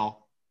fucking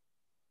hell.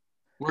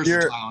 Where's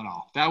the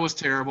Tylenol? That was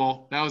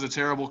terrible. That was a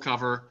terrible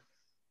cover.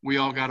 We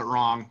all got it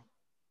wrong.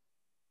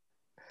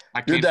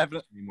 I can't do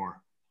it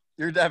anymore.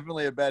 You're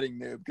definitely a betting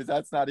noob because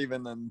that's not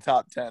even in the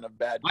top 10 of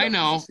bad. I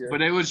know,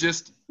 but it was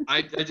just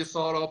I just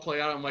saw it all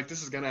play out. I'm like,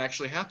 this is going to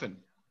actually happen.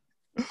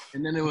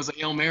 And then it was a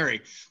Hail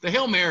Mary. The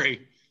Hail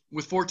Mary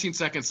with 14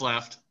 seconds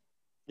left.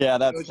 Yeah,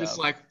 it was just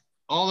like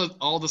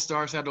all the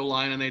stars had to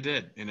align, and they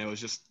did. And it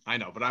was just, I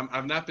know, but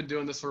I've not been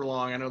doing this for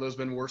long. I know there's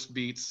been worse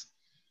beats,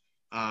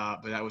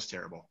 but that was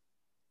terrible.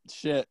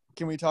 Shit.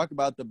 Can we talk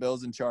about the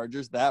Bills and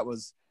Chargers? That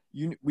was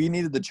we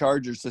needed the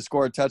Chargers to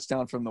score a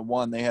touchdown from the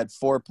 1. They had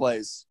 4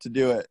 plays to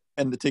do it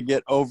and to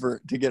get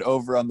over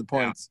on the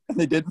points, and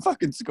they didn't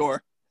fucking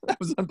score. That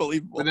was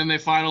unbelievable. But then they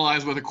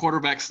finalized with a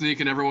quarterback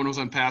sneak, and everyone was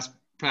on pass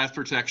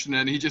protection,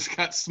 and he just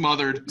got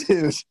smothered.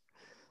 Dude,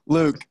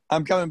 Luke,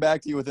 I'm coming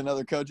back to you with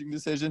another coaching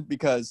decision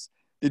because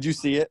did you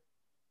see it?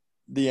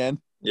 The end?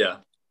 Yeah.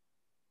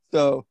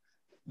 So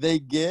they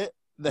get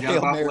the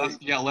Hail Mary.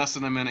 Less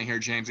than a minute here,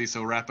 Jamesy,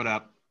 so wrap it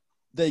up.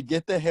 They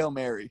get the Hail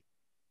Mary,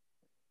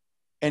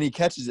 and he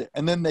catches it.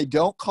 And then they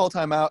don't call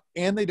timeout,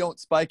 and they don't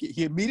spike it.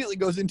 He immediately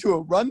goes into a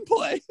run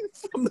play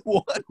from the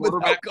 1.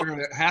 Quarterback,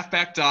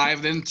 halfback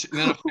dive, then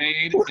a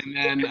fade, and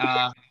then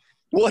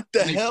what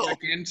the hell?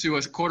 Back into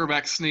a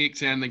quarterback sneak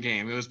to end the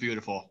game. It was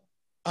beautiful.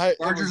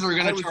 Chargers are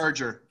going to charge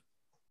her.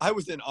 I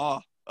was in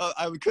awe.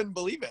 I couldn't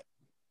believe it.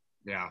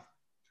 Yeah.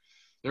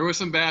 There were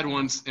some bad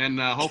ones, and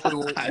hopefully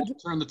we'll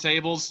turn the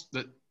tables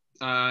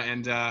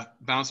and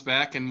bounce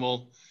back, and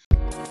we'll –